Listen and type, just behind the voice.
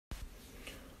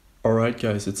Alright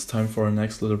guys, it's time for our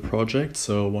next little project.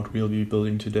 So what we'll be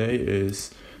building today is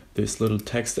this little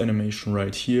text animation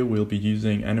right here. We'll be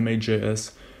using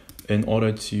anime.js in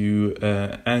order to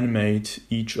animate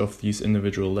each of these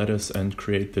individual letters and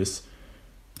create this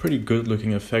pretty good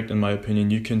looking effect in my opinion.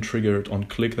 You can trigger it on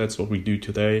click, that's what we do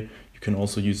today. You can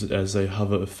also use it as a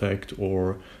hover effect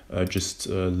or just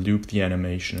loop the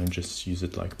animation and just use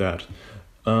it like that.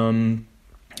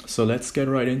 So let's get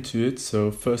right into it. So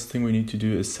first thing we need to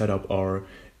do is set up our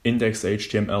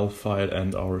index.html file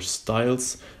and our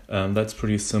styles. That's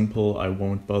pretty simple. I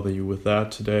won't bother you with that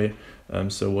today.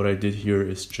 So what I did here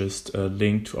is just a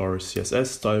link to our CSS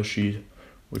style sheet,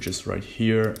 which is right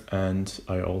here. And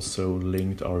I also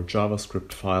linked our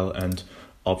JavaScript file and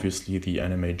obviously the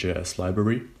anime.js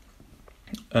library.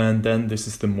 And then this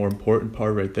is the more important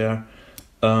part right there.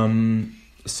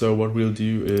 So what we'll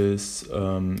do is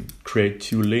create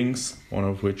two links, one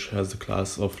of which has the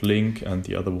class of link and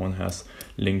the other one has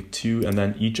link to, and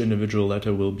then each individual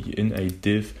letter will be in a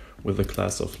div with a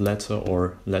class of letter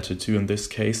or letter2 in this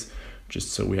case,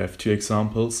 just so we have two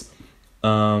examples.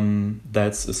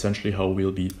 That's essentially how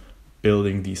we'll be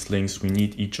building these links. We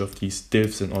need each of these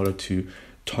divs in order to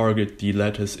target the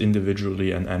letters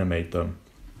individually and animate them.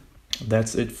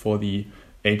 That's it for the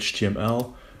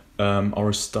HTML.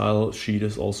 Our style sheet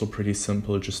is also pretty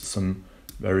simple, just some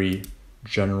very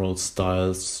general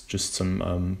styles, just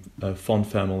some font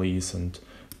families and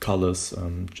colors,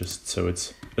 just so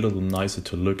it's a little nicer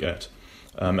to look at.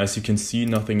 As you can see,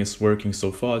 nothing is working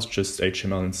so far, it's just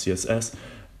HTML and CSS,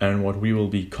 and what we will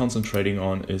be concentrating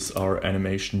on is our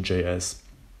animation.js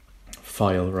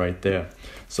file right there.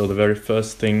 So the very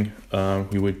first thing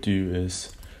we would do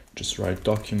is just write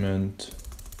document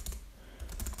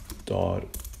dot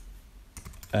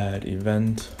add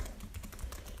event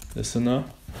listener,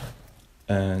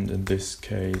 and in this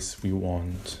case we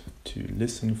want to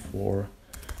listen for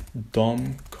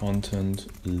DOM content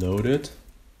loaded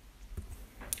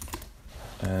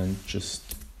and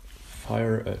just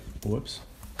fire a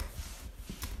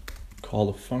call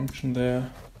a function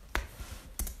there.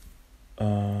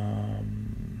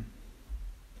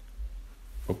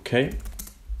 Okay,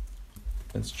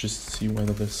 let's just see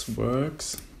whether this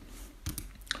works.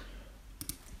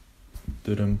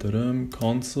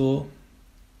 Console.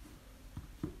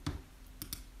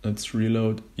 Let's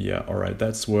reload. Yeah, all right,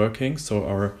 that's working. So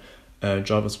our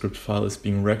JavaScript file is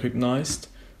being recognized.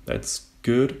 That's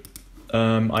good.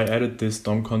 I added this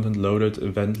DOM content loaded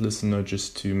event listener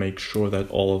just to make sure that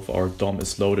all of our DOM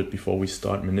is loaded before we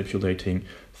start manipulating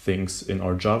things in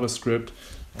our JavaScript.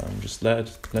 Just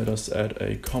let us add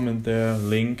a comment there,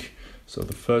 link. So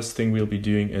the first thing we'll be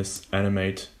doing is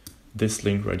animate this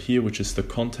link right here, which is the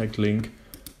contact link.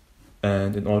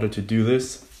 And in order to do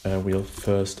this, we'll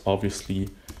first obviously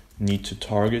need to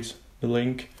target the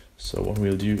link. So what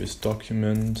we'll do is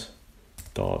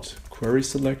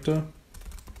document.querySelector,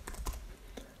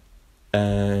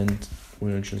 and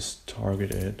we'll just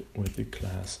target it with the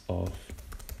class of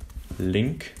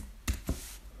link.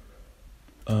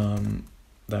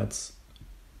 That's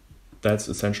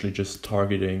essentially just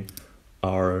targeting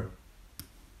our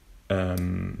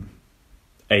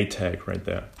a tag right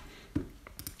there.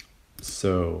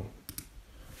 So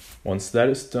once that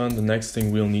is done, the next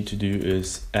thing we'll need to do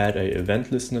is add a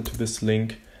event listener to this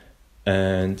link.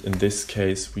 And in this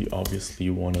case, we obviously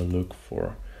want to look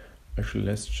for, actually,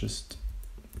 let's just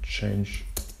change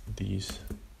these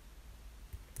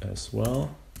as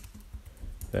well.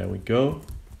 There we go.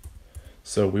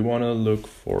 So we want to look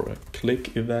for a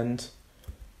click event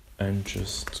and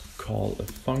just call a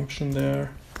function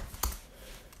there.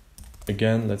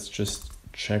 Again, let's just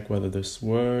check whether this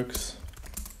works.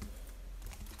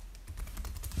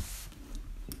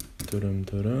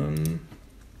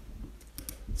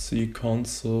 See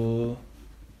console.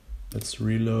 Let's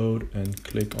reload and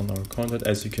click on our content.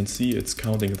 As you can see, it's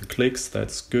counting the clicks.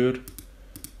 That's good.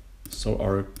 So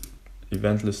our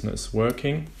event listener is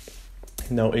working.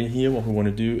 Now in here, what we want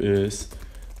to do is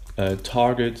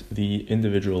target the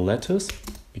individual letters,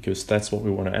 because that's what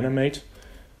we want to animate.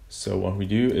 So what we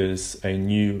do is a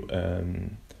new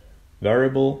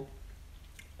variable,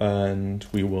 and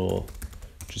we will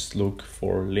just look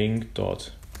for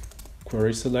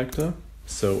link.querySelector.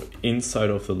 So inside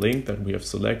of the link that we have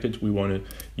selected, we want to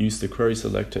use the query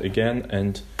selector again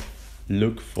and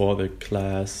look for the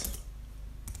class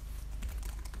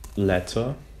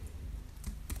letter,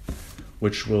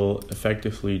 which will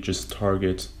effectively just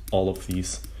target all of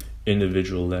these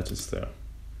individual letters there.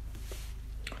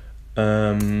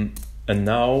 And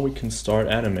now we can start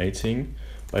animating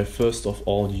by first of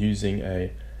all using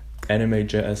a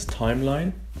anime.js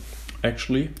timeline.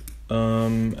 Actually,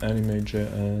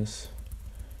 anime.js.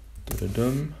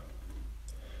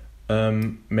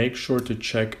 Make sure to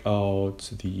check out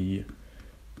the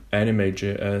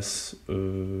anime.js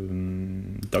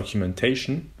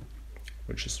documentation,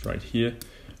 which is right here.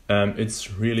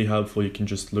 It's really helpful. You can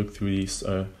just look through these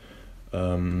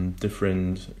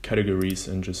different categories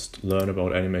and just learn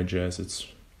about anime.js. It's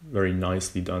very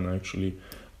nicely done, actually.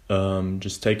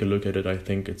 Just take a look at it. I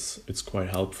think it's quite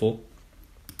helpful.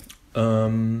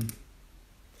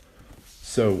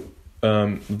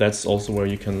 That's also where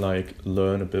you can like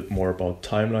learn a bit more about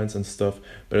timelines and stuff,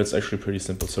 but it's actually pretty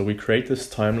simple. So we create this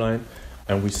timeline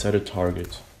and we set a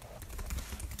target.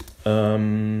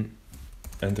 And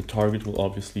the target will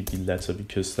obviously be letter,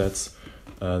 because that's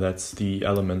the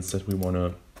elements that we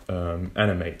want to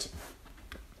animate.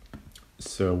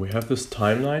 So we have this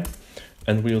timeline,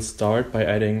 and we'll start by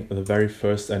adding the very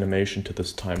first animation to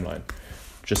this timeline,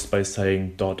 just by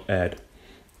saying .add.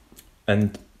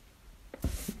 And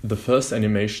the first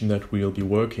animation that we'll be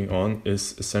working on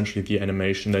is essentially the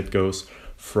animation that goes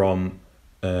from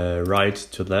right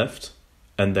to left,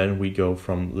 and then we go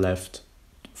from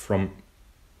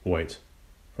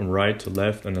right to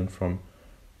left, and then from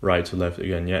right to left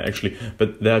again. Yeah, actually,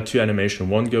 but there are two animations.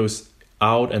 One goes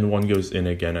out and one goes in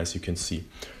again, as you can see.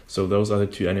 So those are the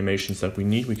two animations that we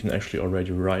need. We can actually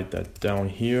already write that down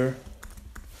here.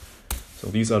 So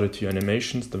these are the two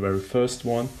animations. The very first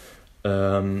one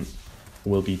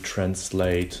will be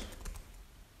translate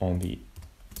on the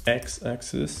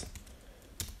x-axis,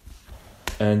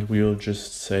 and we'll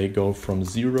just say go from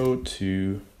 0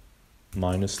 to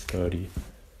 -30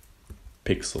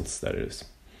 pixels, that is.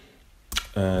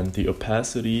 And the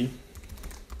opacity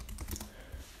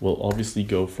will obviously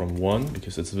go from 1,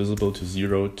 because it's visible, to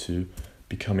 0 to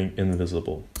becoming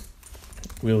invisible.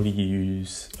 We'll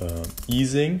use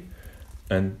easing,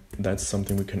 and that's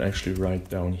something we can actually write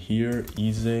down here.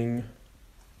 Easing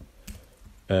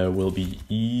will be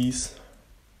ease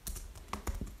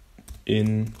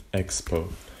in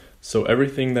expo. So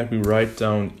everything that we write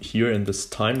down here in this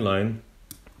timeline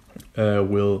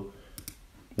will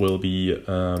be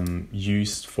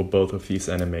used for both of these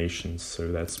animations.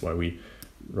 So that's why we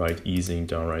write easing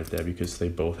down right there, because they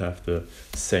both have the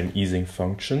same easing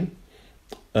function.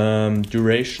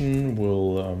 Duration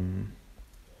will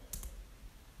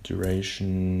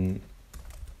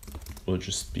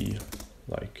just be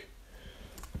like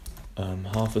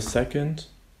half a second,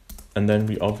 and then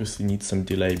we obviously need some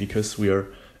delay, because we are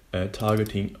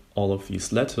targeting all of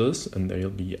these letters and they'll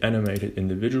be animated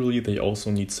individually. They also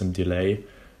need some delay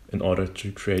in order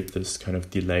to create this kind of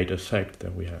delayed effect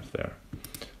that we have there.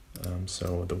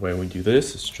 So the way we do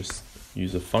this is just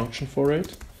use a function for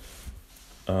it,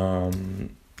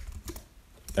 and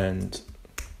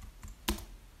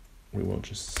we will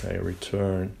just say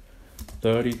return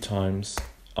 30 times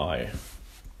I.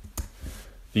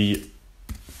 The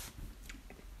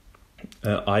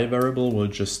I variable will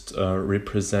just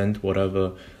represent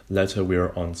whatever letter we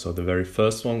are on. So the very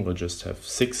first one will just have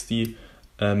 30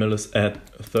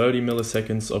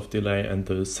 milliseconds of delay, and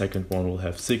the second one will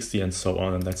have 60, and so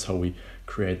on, and that's how we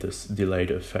create this delayed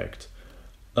effect.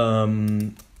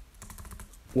 Well,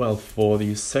 for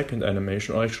the second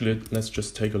animation, actually, let's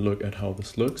just take a look at how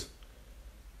this looks.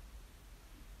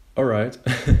 All right.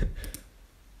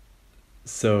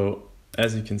 So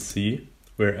as you can see,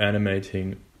 we're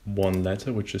animating one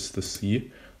letter, which is the C.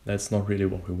 That's not really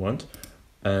what we want.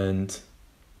 And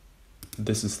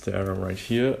this is the error right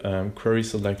here. Query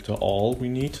selector all we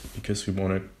need, because we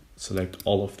want to select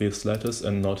all of these letters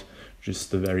and not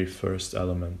just the very first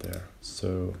element there.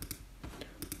 So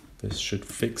this should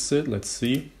fix it. Let's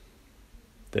see.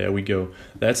 There we go.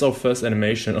 That's our first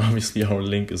animation. Obviously our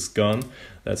link is gone.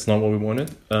 That's not what we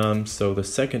wanted. So the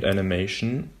second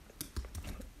animation,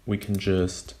 we can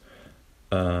just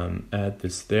add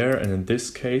this there, and in this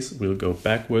case we'll go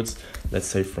backwards, let's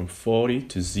say from 40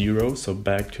 to 0, so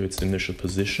back to its initial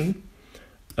position.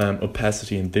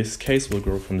 Opacity in this case will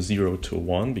go from 0 to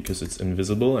 1, because it's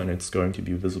invisible and it's going to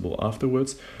be visible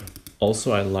afterwards.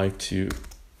 Also, I like to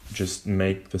just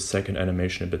make the second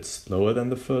animation a bit slower than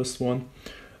the first one,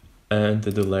 and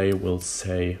the delay will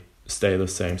stay the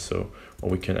same. So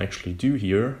what we can actually do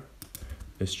here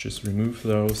is just remove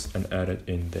those and add it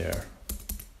in there.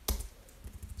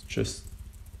 Just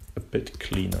a bit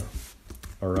cleaner.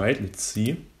 All right, let's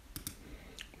see.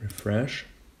 Refresh.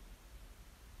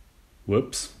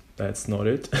 Whoops, that's not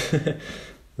it.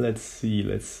 Let's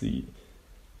see.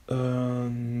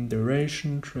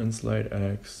 Duration, translate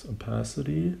X,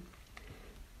 opacity.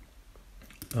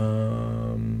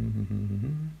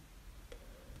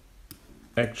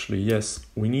 actually, yes,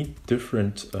 we need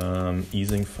different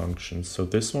easing functions. So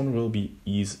this one will be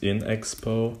ease in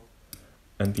expo,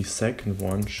 and the second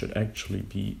one should actually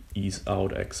be ease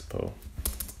out expo.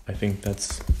 I think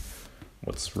that's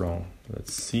what's wrong.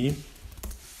 Let's see.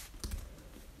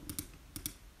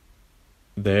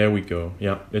 There we go.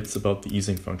 Yeah, it's about the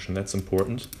easing function. That's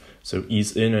important. So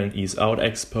ease in and ease out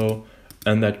expo,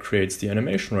 and that creates the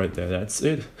animation right there. That's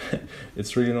it.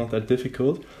 It's really not that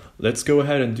difficult. Let's go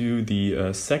ahead and do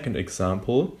the second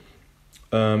example,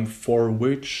 for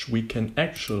which we can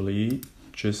actually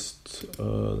just,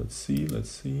 let's see.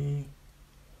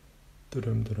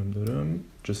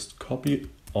 Just copy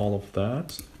all of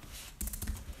that.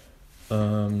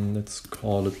 Let's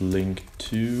call it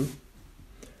link2.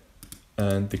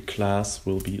 And the class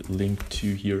will be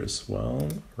link2 here as well,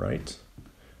 right?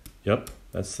 Yep,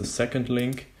 that's the second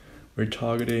link we're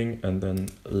targeting, and then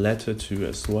letter2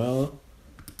 as well.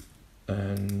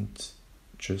 And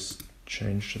just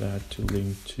change that to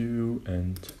link2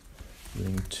 and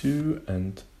link2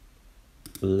 and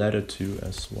letter2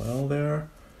 as well there.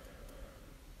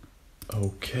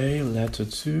 Okay,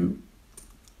 letter2,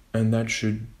 and that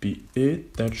should be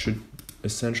it. That should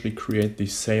essentially create the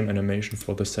same animation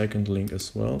for the second link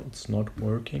as well. It's not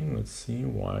working. Let's see,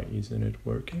 why isn't it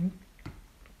working?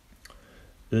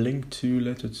 Link2,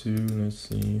 letter2, let's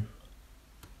see.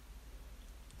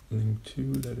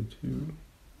 Link2, letter2,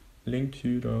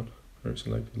 link2 dot first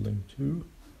selected link2,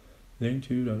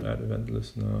 link2 dot add event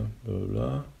listener,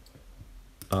 blah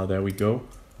blah. There we go.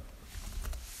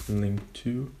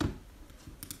 Link2.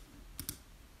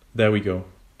 There we go.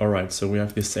 All right, so we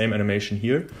have the same animation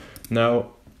here.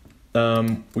 Now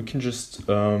we can just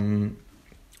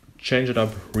change it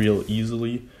up real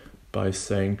easily by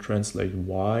saying translate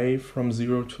y from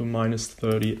 0 to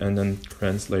 -30 and then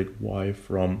translate y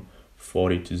from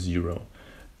 40 to 0.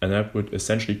 And that would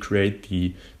essentially create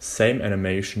the same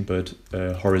animation but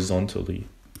horizontally.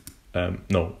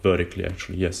 No, vertically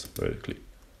actually, yes, vertically.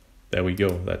 There we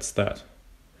go, that's that.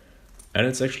 And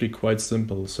it's actually quite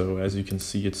simple, so as you can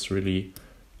see it's really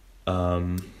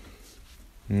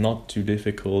not too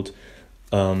difficult.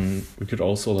 We could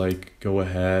also like go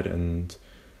ahead and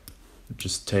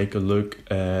just take a look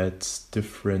at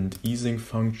different easing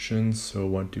functions. So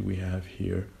what do we have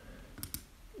here?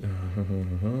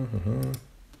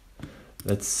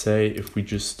 Let's say if we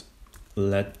just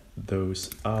let those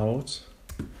out,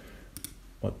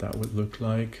 what that would look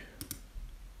like.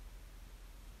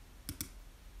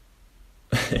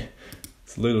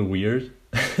 It's a little weird.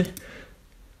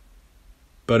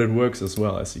 But it works as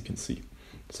well, as you can see.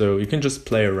 So you can just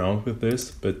play around with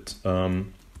this, but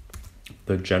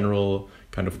the general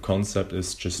kind of concept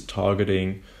is just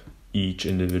targeting each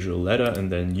individual letter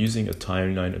and then using a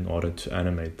timeline in order to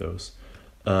animate those.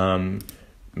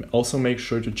 Also make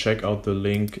sure to check out the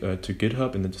link to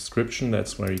GitHub in the description.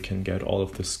 That's where you can get all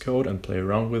of this code and play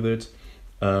around with it.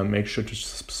 Make sure to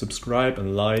subscribe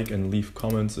and like and leave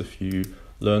comments if you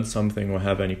learned something or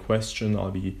have any question.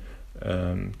 I'll be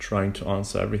trying to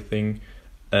answer everything.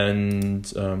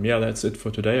 And yeah, that's it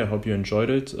for today. I hope you enjoyed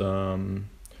it.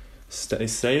 Stay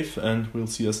safe and we'll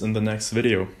see us in the next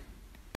video.